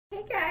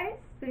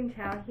Garden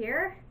Chow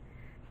here.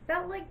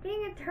 Felt like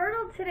being a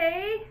turtle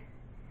today.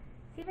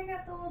 See if I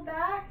got the little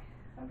bag?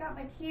 I've got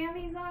my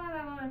camis on. I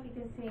don't know if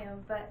you can see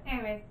them, but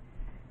anyways.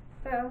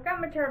 So I've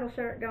got my turtle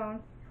shirt going.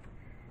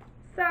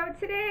 So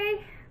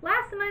today,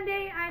 last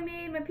Monday, I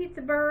made my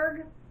pizza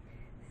burger.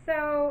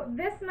 So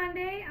this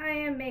Monday, I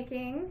am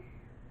making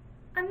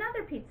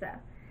another pizza.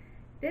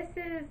 This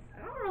is,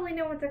 I don't really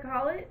know what to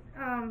call it.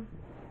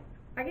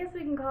 I guess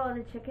we can call it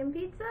a chicken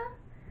pizza.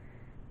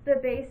 The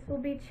base will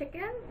be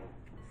chicken.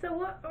 So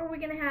what are we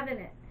going to have in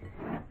it?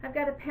 I've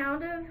got a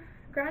pound of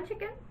ground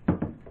chicken.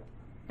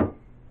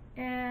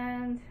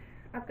 And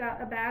I've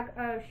got a bag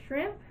of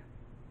shrimp.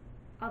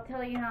 I'll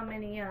tell you how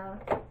many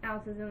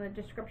ounces in the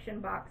description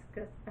box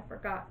because I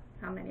forgot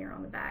how many are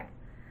on the bag.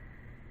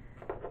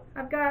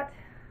 I've got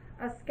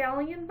a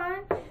scallion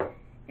bunch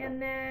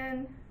and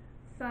then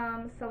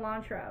some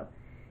cilantro.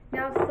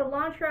 Now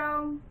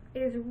cilantro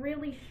is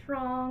really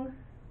strong.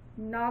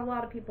 Not a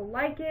lot of people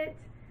like it.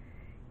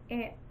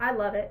 And I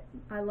love it.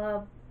 I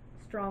love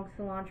strong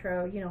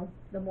cilantro. You know,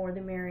 the more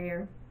the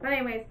merrier. But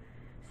anyways,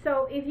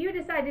 so if you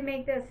decide to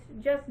make this,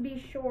 just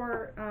be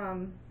sure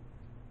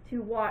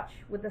to watch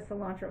with the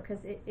cilantro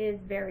because it is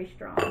very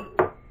strong.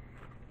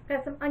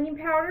 Got some onion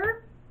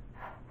powder,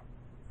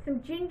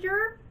 some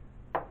ginger,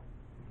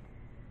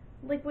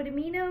 liquid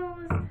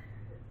aminos,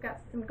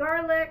 got some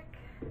garlic,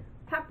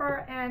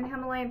 pepper, and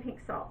Himalayan pink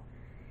salt.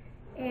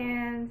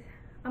 And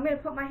I'm going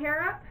to put my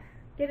hair up,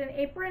 get an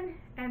apron,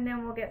 and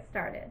then we'll get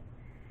started.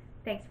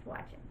 Thanks for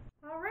watching.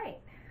 Alright,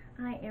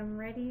 I am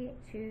ready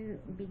to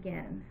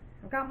begin.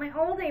 I've got my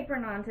old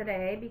apron on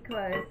today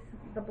because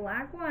the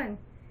black one,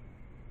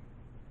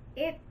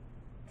 it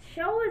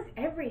shows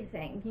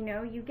everything. You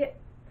know, you get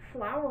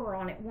flour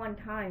on it one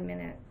time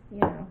and it, you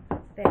know,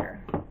 it's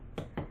there.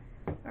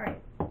 Alright,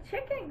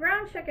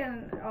 ground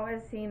chicken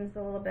always seems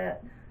a little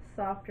bit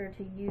softer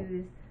to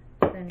use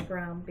than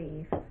ground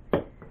beef.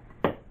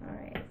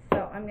 Alright,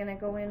 so I'm going to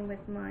go in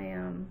with my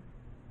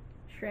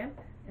shrimp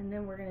and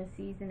then we're going to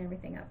season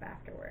everything up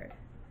afterward.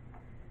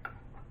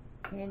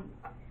 And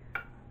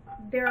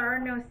there are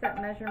no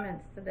set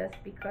measurements to this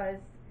because,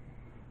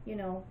 you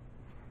know,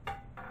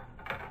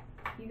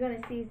 you're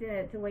going to season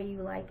it the way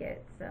you like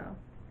it. So,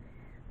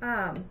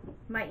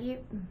 my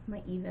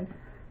even,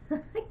 I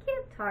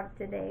can't talk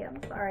today,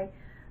 I'm sorry.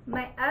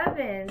 My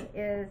oven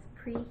is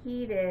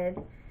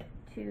preheated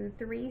to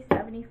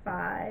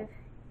 375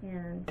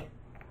 and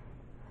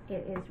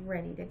it is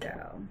ready to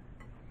go.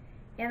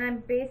 And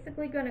I'm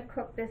basically going to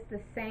cook this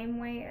the same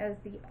way as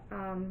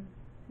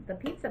the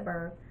pizza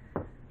burger.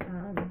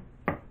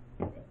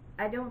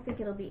 I don't think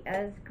it'll be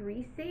as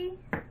greasy,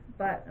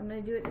 but I'm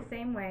going to do it the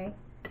same way.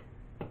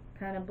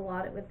 Kind of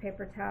blot it with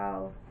paper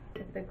towel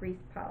if the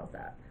grease piles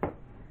up.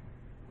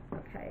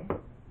 Okay.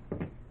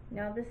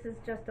 Now this is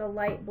just a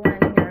light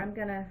blend here. I'm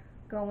going to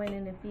go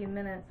in a few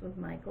minutes with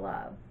my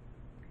glove.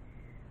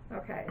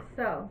 Okay,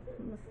 so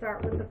I'm going to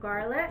start with the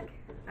garlic.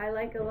 I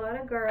like a lot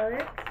of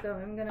garlic, so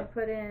I'm going to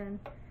put in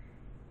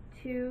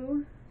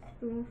 2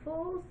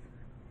 spoonfuls.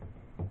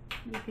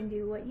 You can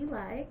do what you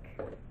like.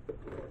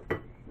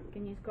 You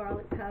can use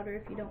garlic powder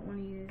if you don't want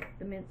to use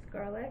the minced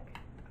garlic.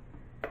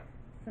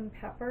 Some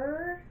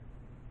pepper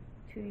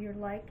to your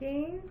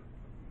liking.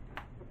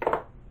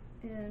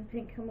 And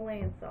pink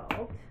Himalayan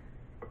salt.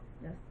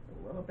 Just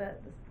a little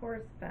bit. This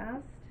pours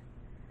fast.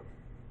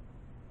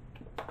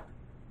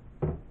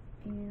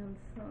 And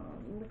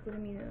some liquid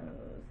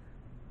aminos.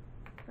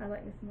 I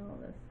like the smell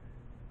of this.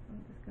 I'm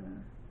just going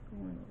to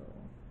go in a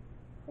little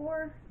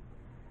pour.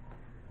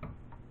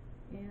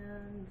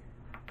 And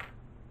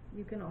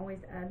you can always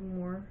add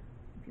more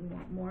if you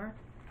want more.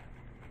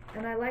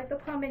 And I like the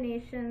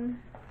combination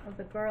of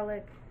the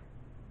garlic,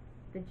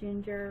 the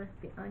ginger,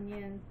 the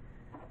onion,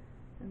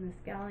 and the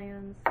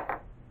scallions.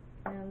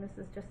 And this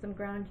is just some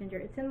ground ginger.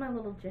 It's in my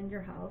little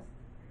ginger house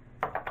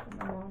that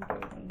my mom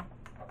gave me.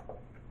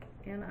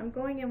 And I'm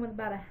going in with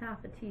about a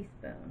 ½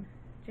 teaspoon.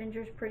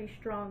 Ginger's pretty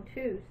strong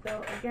too,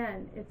 so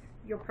again, it's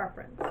your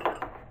preference.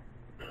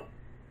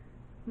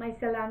 My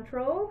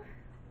cilantro,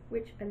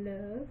 which I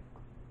love.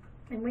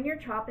 And when you're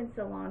chopping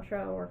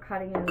cilantro or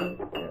cutting in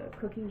the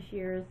cooking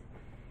shears,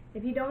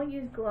 if you don't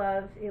use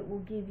gloves, it will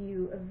give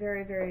you a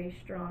very, very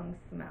strong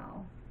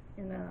smell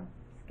in a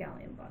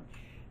scallion bunch.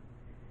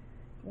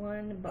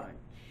 1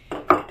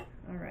 bunch.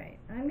 Alright,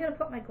 I'm going to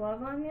put my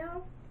glove on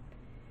now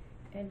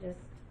and just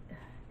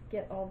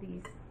get all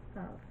these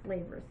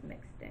flavors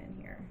mixed in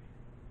here.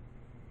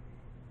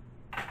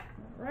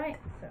 Alright,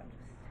 so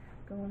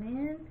just going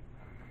in.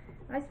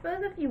 I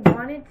suppose if you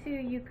wanted to,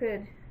 you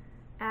could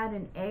add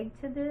an egg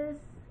to this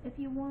if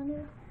you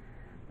wanted.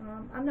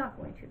 I'm not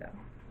going to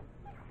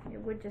though. It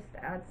would just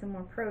add some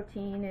more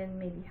protein and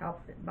maybe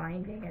help it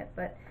binding it.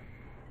 But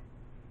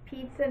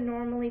pizza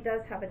normally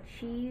does have a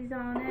cheese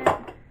on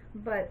it,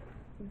 but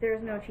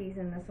there's no cheese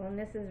in this one.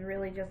 This is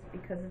really just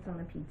because it's on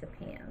a pizza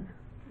pan,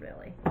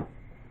 really.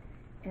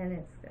 And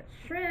it's got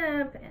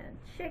shrimp and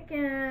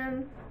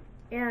chicken.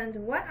 And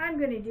what I'm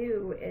going to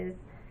do is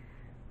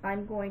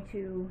I'm going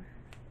to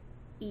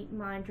eat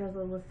mine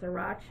drizzled with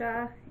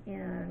Siracha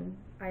and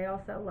I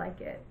also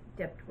like it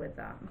dipped with,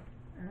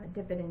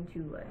 dip it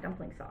into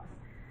dumpling sauce.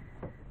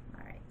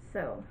 Alright,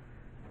 so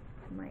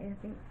I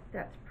think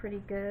that's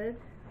pretty good.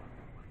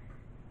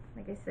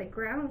 Like I said,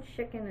 ground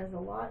chicken is a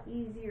lot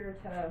easier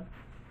to,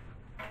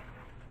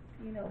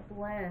 you know,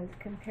 blend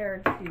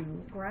compared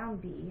to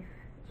ground beef.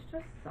 It's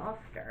just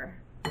softer.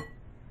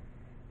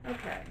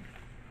 Okay,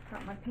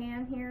 got my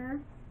pan here,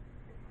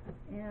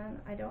 and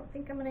I don't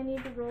think I'm going to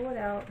need to roll it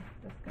out.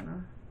 Just going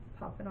to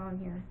pop it on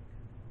here.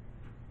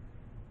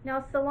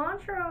 Now,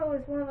 cilantro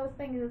is one of those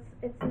things,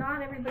 it's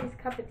not everybody's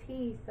cup of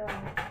tea, so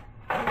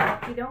you know,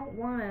 if you don't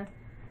want to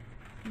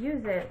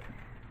use it,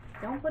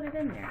 don't put it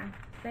in there.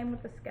 Same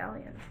with the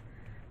scallions.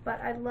 But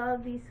I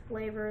love these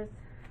flavors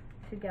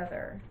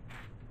together.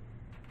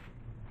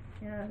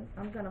 And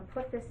I'm going to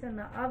put this in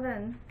the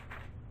oven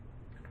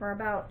for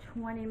about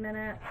 20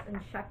 minutes and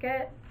check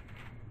it,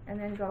 and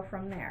then go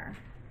from there.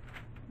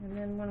 And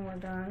then when we're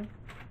done,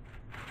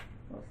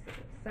 we'll see.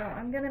 So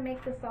I'm going to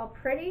make this all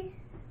pretty,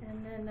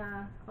 and then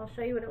I'll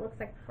show you what it looks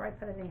like before I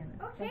put it in.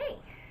 Okay.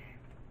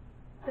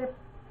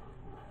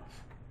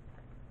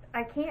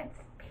 I can't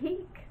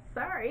speak,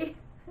 sorry.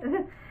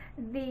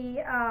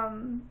 The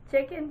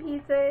chicken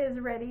pizza is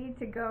ready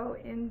to go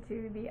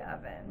into the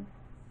oven.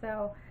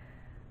 So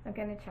I'm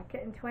going to check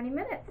it in 20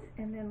 minutes,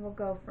 and then we'll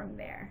go from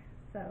there.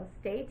 So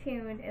stay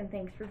tuned, and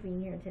thanks for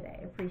being here today.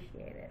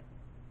 Appreciate it.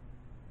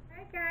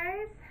 Alright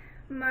guys,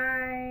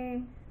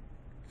 my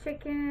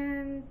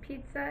chicken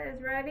pizza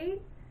is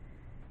ready.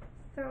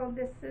 So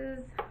this is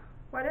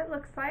what it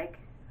looks like.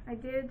 I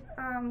did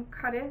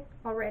cut it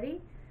already,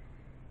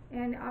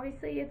 and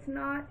obviously it's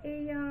not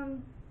a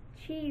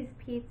cheese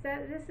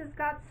pizza. This has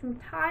got some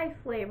Thai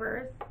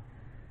flavors.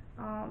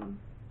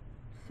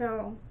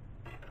 So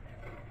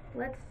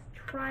let's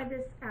try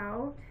this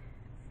out.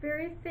 It's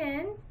very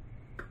thin,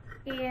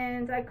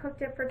 and I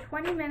cooked it for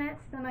 20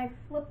 minutes. Then I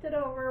flipped it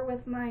over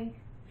with my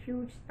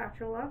huge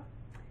spatula.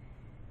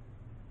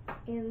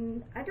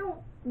 And I don't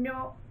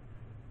know,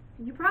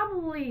 you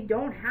probably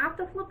don't have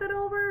to flip it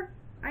over.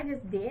 I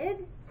just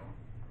did.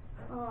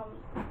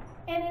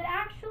 And it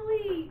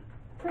actually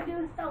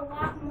produced a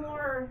lot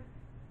more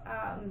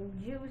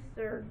juice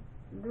or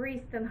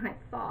grease than I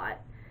thought.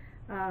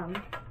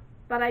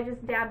 But I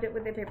just dabbed it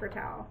with a paper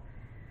towel.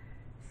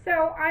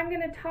 So I'm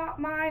going to top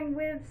mine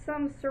with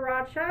some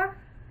sriracha,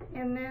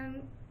 and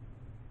then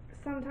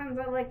sometimes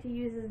I like to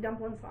use this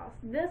dumpling sauce.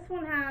 This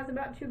one has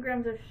about 2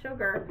 grams of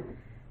sugar.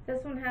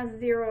 This one has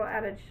 0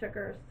 added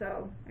sugar,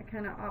 so I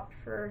kind of opt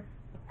for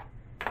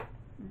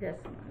this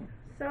one.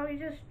 So you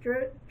just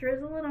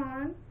drizzle it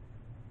on,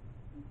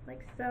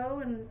 like so,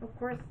 and of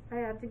course I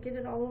had to get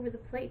it all over the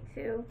plate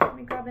too. Let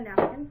me grab a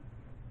napkin.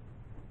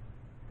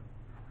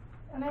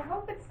 And I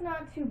hope it's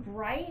not too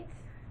bright,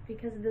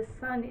 because the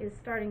sun is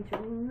starting to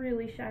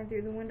really shine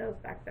through the windows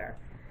back there.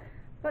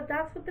 But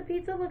that's what the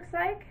pizza looks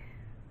like.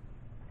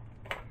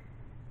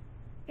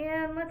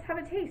 And let's have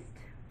a taste.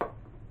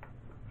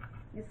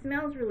 It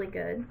smells really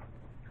good.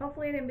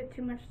 Hopefully I didn't put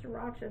too much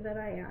sriracha that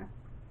I,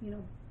 you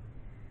know,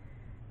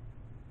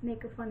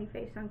 make a funny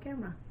face on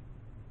camera.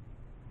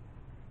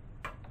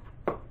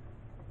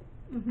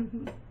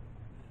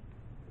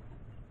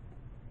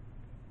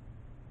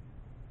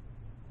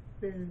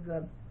 This is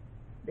good.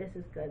 This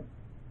is good.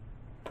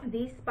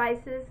 These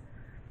spices,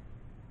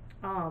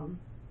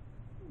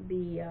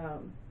 the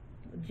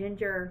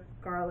ginger,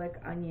 garlic,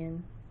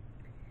 onion,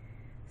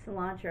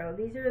 cilantro.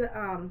 These are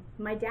the,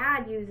 my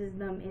dad uses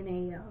them in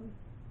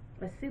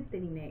a soup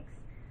that he makes,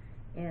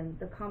 and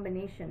the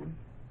combination,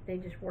 they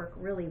just work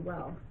really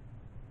well.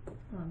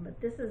 But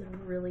this is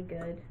really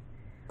good.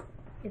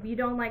 If you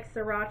don't like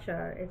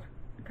sriracha, it's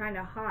kind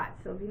of hot,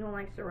 so if you don't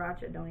like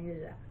sriracha, don't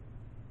use it.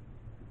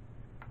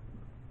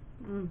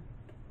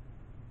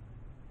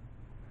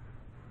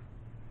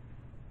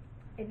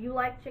 If you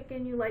like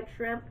chicken, you like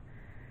shrimp,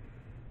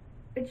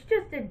 it's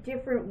just a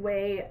different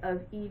way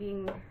of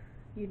eating,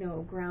 you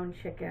know, ground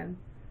chicken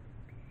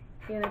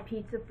in a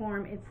pizza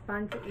form. It's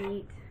fun to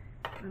eat.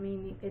 I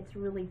mean, it's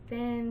really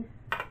thin.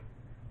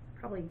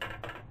 Probably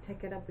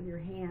pick it up with your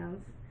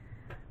hands.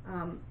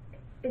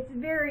 It's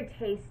very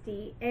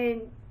tasty,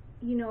 and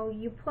you know,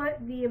 you put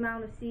the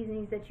amount of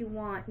seasonings that you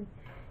want.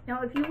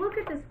 Now, if you look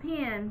at this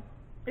pan,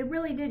 it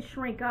really did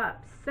shrink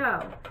up.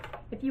 So,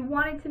 if you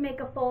wanted to make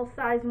a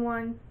full-size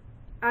one,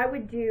 I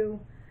would do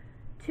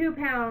 2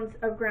 pounds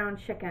of ground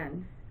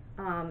chicken,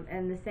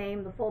 and the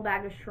same, the full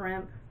bag of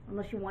shrimp,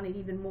 unless you wanted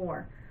even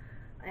more.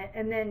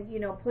 And then, you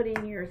know, put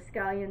in your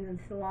scallions and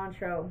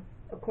cilantro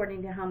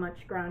according to how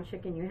much ground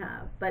chicken you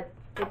have. But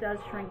it does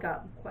shrink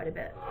up quite a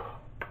bit.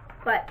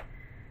 But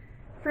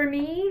for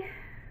me,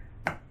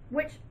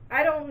 which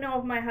I don't know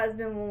if my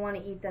husband will want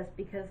to eat this,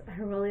 because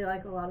I really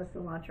like a lot of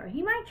cilantro.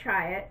 He might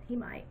try it, he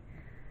might.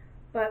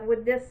 But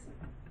with this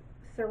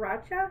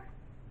sriracha,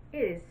 it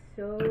is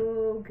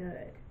so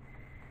good.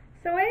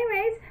 So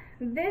anyways,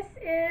 this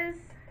is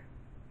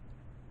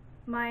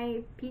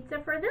my pizza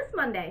for this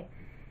Monday.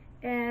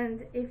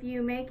 And if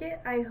you make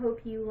it, I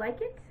hope you like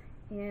it.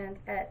 And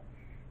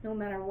no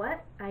matter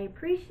what, I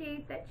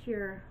appreciate that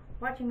you're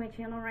watching my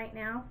channel right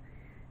now.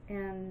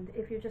 And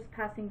if you're just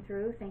passing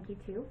through, thank you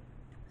too.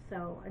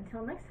 So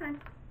until next time,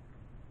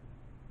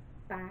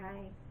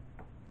 bye.